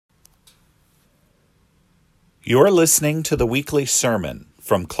You're listening to the weekly sermon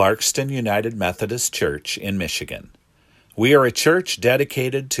from Clarkston United Methodist Church in Michigan. We are a church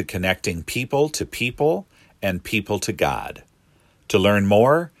dedicated to connecting people to people and people to God. To learn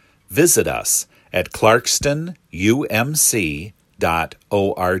more, visit us at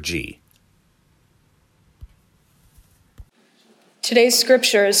clarkstonumc.org. Today's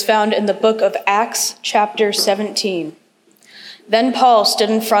scripture is found in the book of Acts, chapter 17. Then Paul stood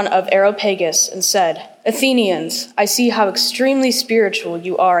in front of Areopagus and said, "Athenians, I see how extremely spiritual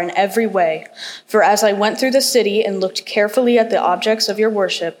you are in every way. For as I went through the city and looked carefully at the objects of your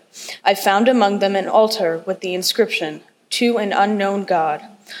worship, I found among them an altar with the inscription, 'To an unknown God.'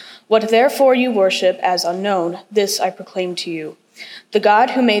 What therefore you worship as unknown, this I proclaim to you. The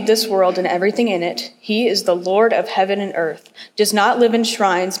God who made this world and everything in it, he is the Lord of heaven and earth, does not live in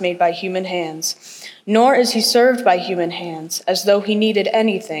shrines made by human hands, nor is he served by human hands, as though he needed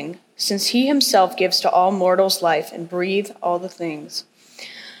anything, since he himself gives to all mortals life and breathes all the things.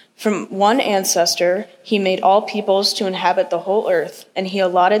 From one ancestor, he made all peoples to inhabit the whole earth, and he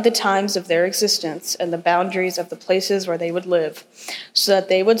allotted the times of their existence and the boundaries of the places where they would live, so that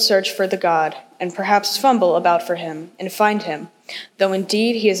they would search for the God, and perhaps fumble about for him, and find him, though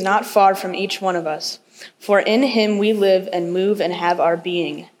indeed he is not far from each one of us. For in him we live and move and have our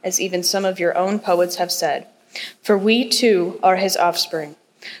being, as even some of your own poets have said. For we too are his offspring.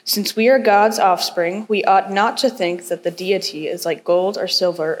 Since we are God's offspring, we ought not to think that the deity is like gold or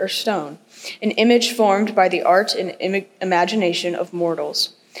silver or stone, an image formed by the art and imagination of mortals.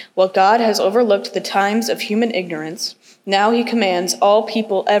 While God has overlooked the times of human ignorance, now he commands all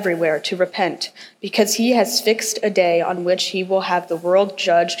people everywhere to repent, because he has fixed a day on which he will have the world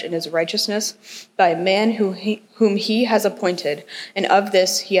judged in his righteousness by a man whom he has appointed, and of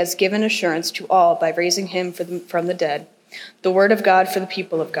this he has given assurance to all by raising him from the dead. The word of God for the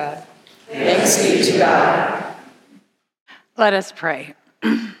people of God. Thanks be to God. Let us pray.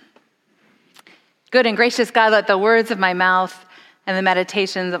 Good and gracious God, let the words of my mouth and the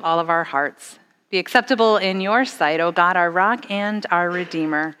meditations of all of our hearts be acceptable in your sight, O God, our rock and our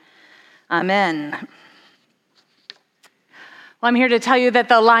redeemer. Amen. Well, I'm here to tell you that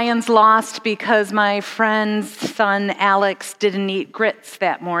the Lions lost because my friend's son Alex didn't eat grits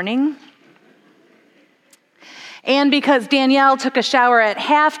that morning. And because Danielle took a shower at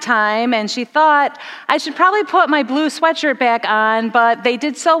halftime and she thought, I should probably put my blue sweatshirt back on, but they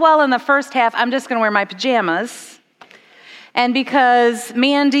did so well in the first half, I'm just going to wear my pajamas. And because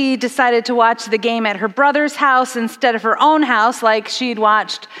Mandy decided to watch the game at her brother's house instead of her own house, like she'd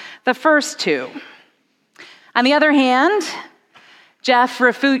watched the first two. On the other hand, Jeff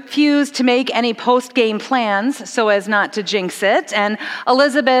refused to make any post-game plans so as not to jinx it, and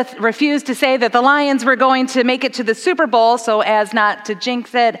Elizabeth refused to say that the Lions were going to make it to the Super Bowl so as not to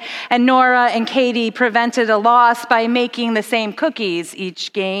jinx it, and Nora and Katie prevented a loss by making the same cookies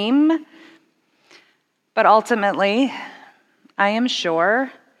each game. But ultimately, I am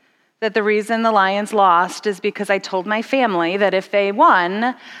sure that the reason the Lions lost is because I told my family that if they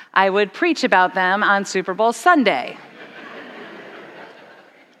won, I would preach about them on Super Bowl Sunday.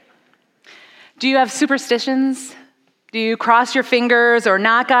 Do you have superstitions? Do you cross your fingers or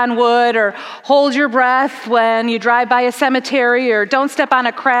knock on wood or hold your breath when you drive by a cemetery or don't step on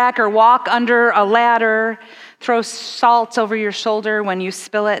a crack or walk under a ladder, throw salt over your shoulder when you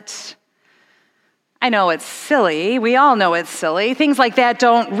spill it? I know it's silly. We all know it's silly. Things like that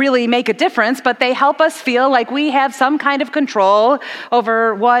don't really make a difference, but they help us feel like we have some kind of control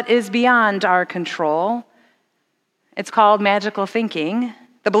over what is beyond our control. It's called magical thinking.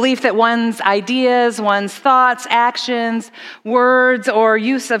 The belief that one's ideas, one's thoughts, actions, words, or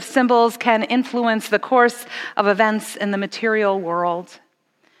use of symbols can influence the course of events in the material world.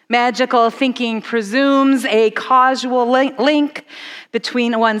 Magical thinking presumes a causal link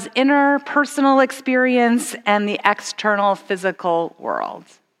between one's inner personal experience and the external physical world.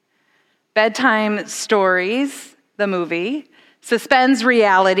 Bedtime Stories, the movie, suspends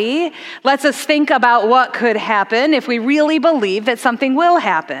reality, lets us think about what could happen if we really believe that something will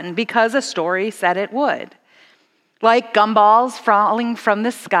happen because a story said it would. Like gumballs falling from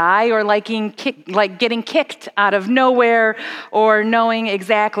the sky, or like getting kicked out of nowhere, or knowing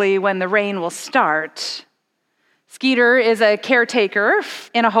exactly when the rain will start. Skeeter is a caretaker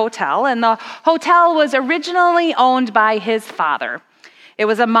in a hotel, and the hotel was originally owned by his father. It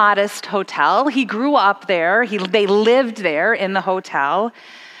was a modest hotel. He grew up there. They lived there in the hotel.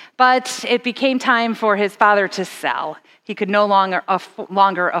 But it became time for his father to sell. He could no longer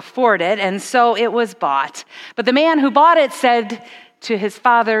afford it, and so it was bought. But the man who bought it said to his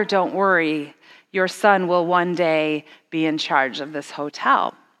father, "Don't worry, your son will one day be in charge of this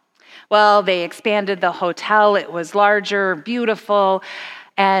hotel." Well, they expanded the hotel. It was larger, beautiful,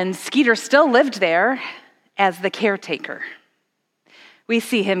 and Skeeter still lived there as the caretaker. We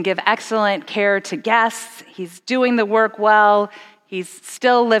see him give excellent care to guests. He's doing the work well. He's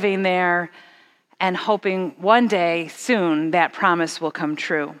still living there and hoping one day soon that promise will come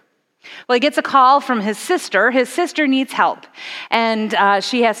true. Well, he gets a call from his sister. His sister needs help, and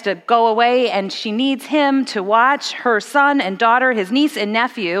she has to go away, and she needs him to watch her son and daughter, his niece and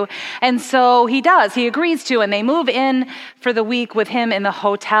nephew. And so he does. He agrees to, and they move in for the week with him in the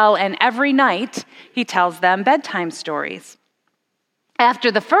hotel, and every night he tells them bedtime stories.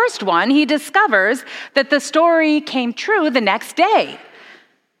 After the first one, he discovers that the story came true the next day.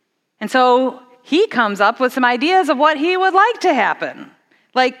 And so he comes up with some ideas of what he would like to happen,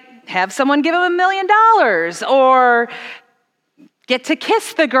 like have someone give him $1 million, or get to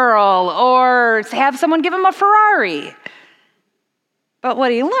kiss the girl, or have someone give him a Ferrari. But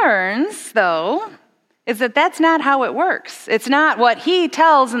what he learns, though, is that that's not how it works. It's not what he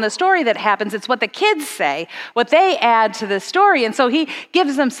tells in the story that happens. It's what the kids say, what they add to the story. And so he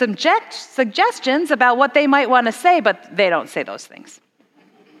gives them suggestions about what they might want to say, but they don't say those things.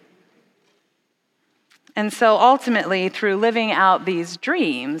 And so ultimately, through living out these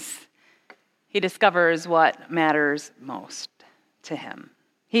dreams, he discovers what matters most to him.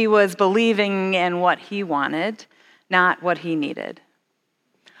 He was believing in what he wanted, not what he needed.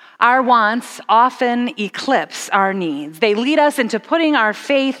 Our wants often eclipse our needs. They lead us into putting our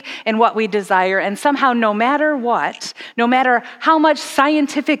faith in what we desire, and somehow, no matter what, no matter how much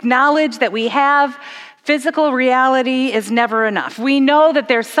scientific knowledge that we have, physical reality is never enough. We know that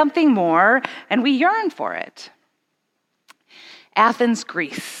there's something more, and we yearn for it. Athens,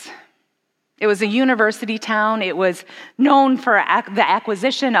 Greece. It was a university town. It was known for the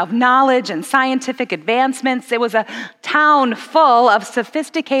acquisition of knowledge and scientific advancements. It was a town full of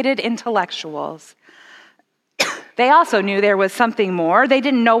sophisticated intellectuals. They also knew there was something more. They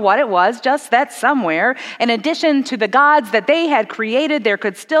didn't know what it was, just that somewhere, in addition to the gods that they had created, there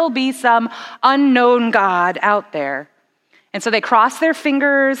could still be some unknown God out there. And so they crossed their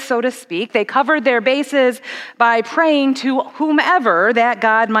fingers, so to speak. They covered their bases by praying to whomever that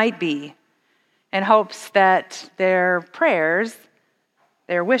God might be, in hopes that their prayers,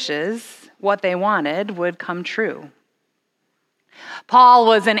 their wishes, what they wanted would come true. Paul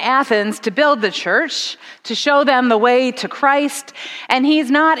was in Athens to build the church, to show them the way to Christ, and he's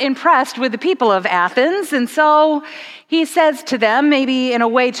not impressed with the people of Athens, and so he says to them, maybe in a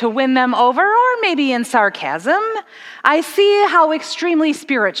way to win them over, or maybe in sarcasm, "I see how extremely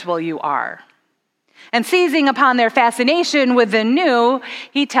spiritual you are." And seizing upon their fascination with the new,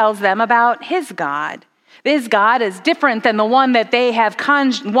 he tells them about his God. His God is different than the one that they have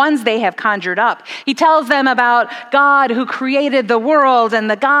conjured up. He tells them about God who created the world, and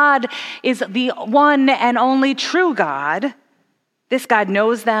the God is the one and only true God. This God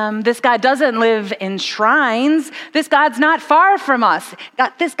knows them. This God doesn't live in shrines. This God's not far from us.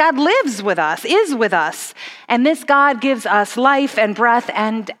 This God lives with us, is with us. And this God gives us life and breath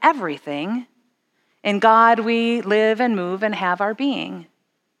and everything. In God we live and move and have our being.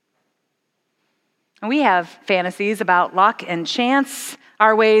 We have fantasies about luck and chance,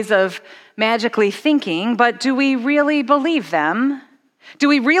 our ways of magically thinking, but do we really believe them? Do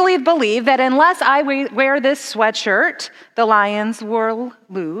we really believe that unless I wear this sweatshirt, the Lions will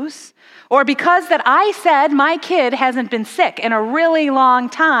lose? Or because that I said my kid hasn't been sick in a really long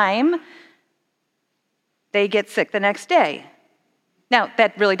time, they get sick the next day? Now,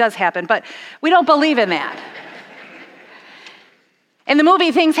 that really does happen, but we don't believe in that. In the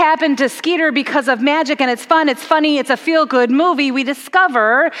movie, things happen to Skeeter because of magic, and it's fun, it's funny, it's a feel-good movie. We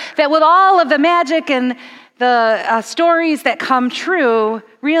discover that with all of the magic and the stories that come true,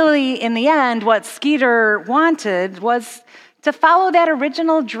 really, in the end, what Skeeter wanted was to follow that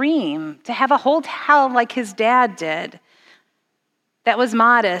original dream, to have a hotel like his dad did, that was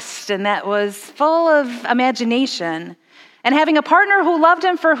modest and that was full of imagination, and having a partner who loved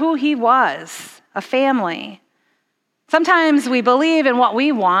him for who he was, a family. Sometimes we believe in what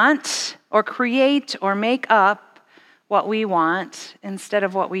we want, or create or make up what we want instead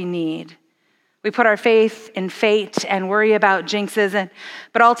of what we need. We put our faith in fate and worry about jinxes,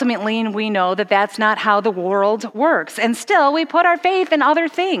 but ultimately we know that that's not how the world works. And still, we put our faith in other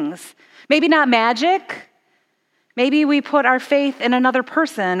things. Maybe not magic. Maybe we put our faith in another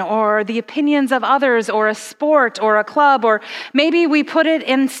person or the opinions of others or a sport or a club, or maybe we put it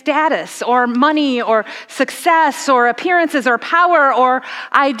in status or money or success or appearances or power or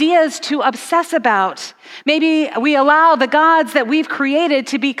ideas to obsess about. Maybe we allow the gods that we've created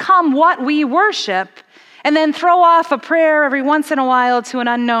to become what we worship, and then throw off a prayer every once in a while to an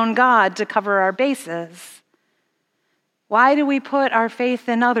unknown God to cover our bases? Why do we put our faith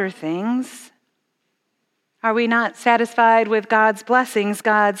in other things? Are we not satisfied with God's blessings,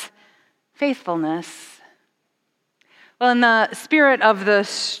 God's faithfulness? Well, in the spirit of the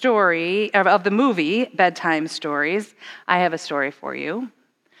story, of the movie, Bedtime Stories, I have a story for you.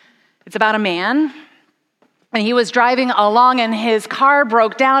 It's about a man, and he was driving along, and his car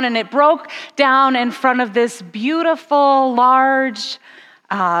broke down, and it broke down in front of this beautiful, large,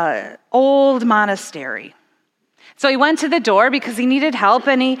 old monastery. So he went to the door because he needed help,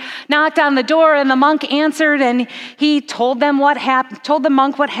 and he knocked on the door, and the monk answered, and he told the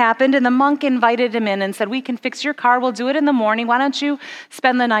monk what happened, and the monk invited him in and said, "We can fix your car. We'll do it in the morning. Why don't you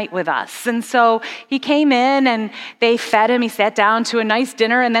spend the night with us?" And so he came in, and they fed him. He sat down to a nice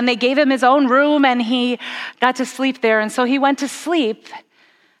dinner, and then they gave him his own room, and he got to sleep there. And so he went to sleep,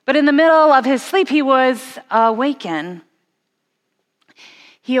 but in the middle of his sleep, he was awakened.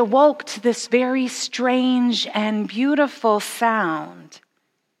 He awoke to this very strange and beautiful sound.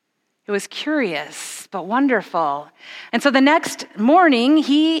 It was curious, but wonderful. And so the next morning,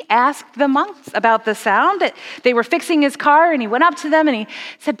 he asked the monks about the sound. They were fixing his car, and he went up to them, and he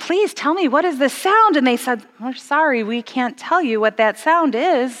said, "Please tell me, what is the sound?" And they said, "We're sorry, we can't tell you what that sound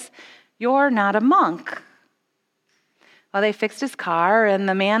is. You're not a monk." Well, they fixed his car, and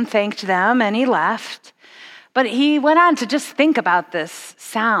the man thanked them, and he left. But he went on to just think about this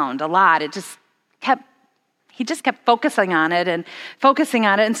sound a lot. He just kept focusing on it.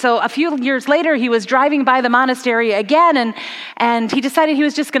 And so a few years later, he was driving by the monastery again, and he decided he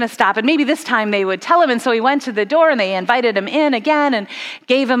was just going to stop. And maybe this time they would tell him. And so he went to the door, and they invited him in again and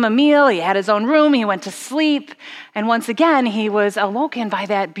gave him a meal. He had his own room. He went to sleep. And once again, he was awoken by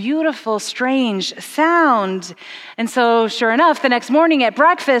that beautiful, strange sound. And so sure enough, the next morning at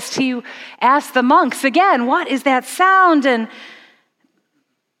breakfast, he asked the monks again, "What is that sound?" And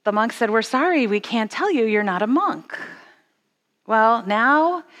the monk said, "We're sorry, we can't tell you, you're not a monk." Well,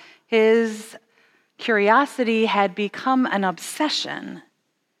 now his curiosity had become an obsession.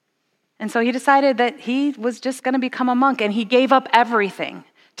 And so he decided that he was just going to become a monk, and he gave up everything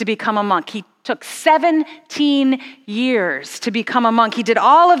to become a monk. He took 17 years to become a monk. He did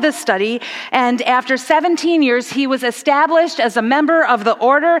all of this study, and after 17 years, he was established as a member of the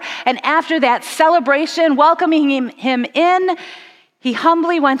order, and after that celebration, welcoming him in, he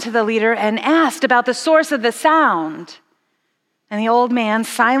humbly went to the leader and asked about the source of the sound. And the old man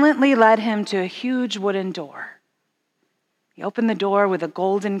silently led him to a huge wooden door. He opened the door with a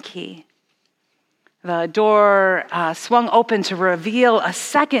golden key. The door swung open to reveal a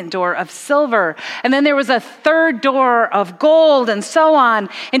second door of silver. And then there was a third door of gold, and so on,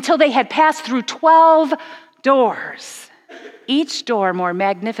 until they had passed through 12 doors, each door more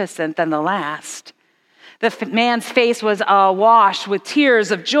magnificent than the last. The man's face was awash with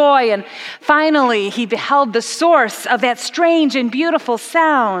tears of joy, and finally he beheld the source of that strange and beautiful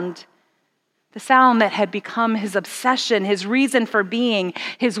sound, the sound that had become his obsession, his reason for being,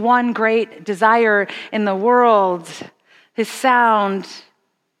 his one great desire in the world. His sound,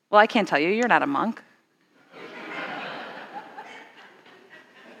 well, I can't tell you, you're not a monk.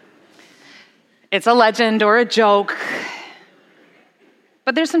 It's a legend or a joke.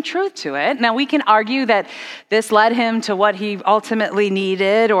 But there's some truth to it. Now, we can argue that this led him to what he ultimately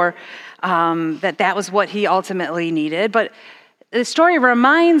needed, or that was what he ultimately needed. But the story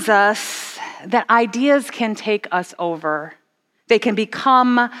reminds us that ideas can take us over. They can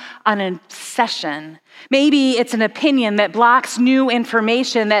become an obsession. Maybe it's an opinion that blocks new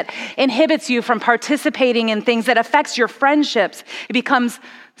information, that inhibits you from participating in things, that affects your friendships. It becomes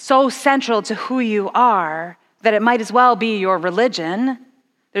so central to who you are that it might as well be your religion.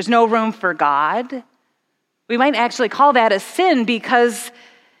 There's no room for God. We might actually call that a sin because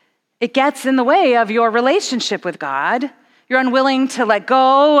it gets in the way of your relationship with God. You're unwilling to let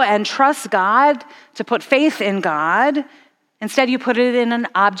go and trust God, to put faith in God. Instead, you put it in an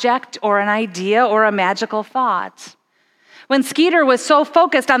object or an idea or a magical thought. When Skeeter was so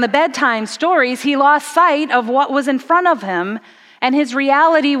focused on the bedtime stories, he lost sight of what was in front of him, and his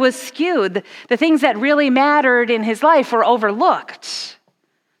reality was skewed. The things that really mattered in his life were overlooked.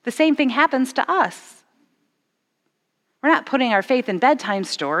 The same thing happens to us. We're not putting our faith in bedtime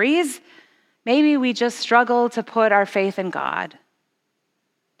stories. Maybe we just struggle to put our faith in God,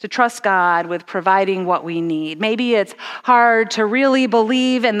 to trust God with providing what we need. Maybe it's hard to really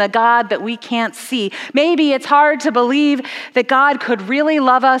believe in the God that we can't see. Maybe it's hard to believe that God could really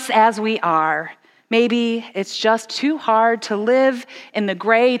love us as we are. Maybe it's just too hard to live in the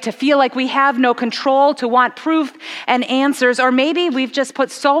gray, to feel like we have no control, to want proof and answers. Or maybe we've just put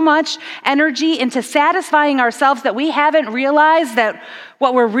so much energy into satisfying ourselves that we haven't realized that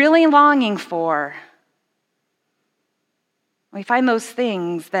what we're really longing for, we find those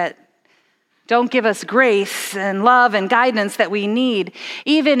things that don't give us grace and love and guidance that we need.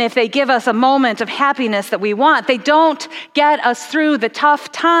 Even if they give us a moment of happiness that we want, they don't get us through the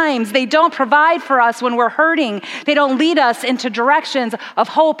tough times. They don't provide for us when we're hurting. They don't lead us into directions of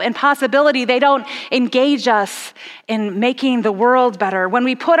hope and possibility. They don't engage us in making the world better. When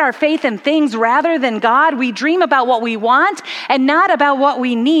we put our faith in things rather than God, we dream about what we want and not about what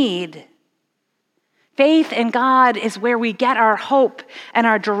we need. Faith in God is where we get our hope and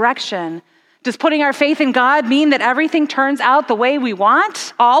our direction. Does putting our faith in God mean that everything turns out the way we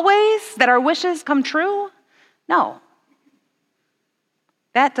want, always? That our wishes come true? No.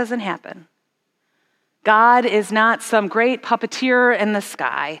 That doesn't happen. God is not some great puppeteer in the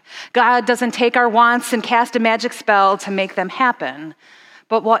sky. God doesn't take our wants and cast a magic spell to make them happen.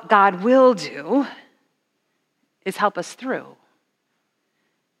 But what God will do is help us through,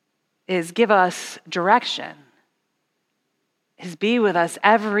 is give us direction, is be with us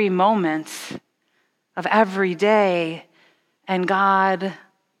every moment of every day, and God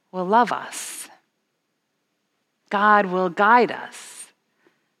will love us. God will guide us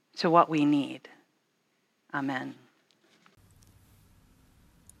to what we need. Amen.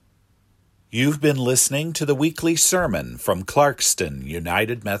 You've been listening to the weekly sermon from Clarkston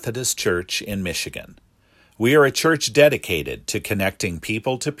United Methodist Church in Michigan. We are a church dedicated to connecting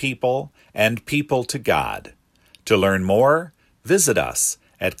people to people and people to God. To learn more, visit us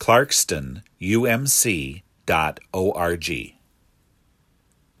at clarkstonumc.org.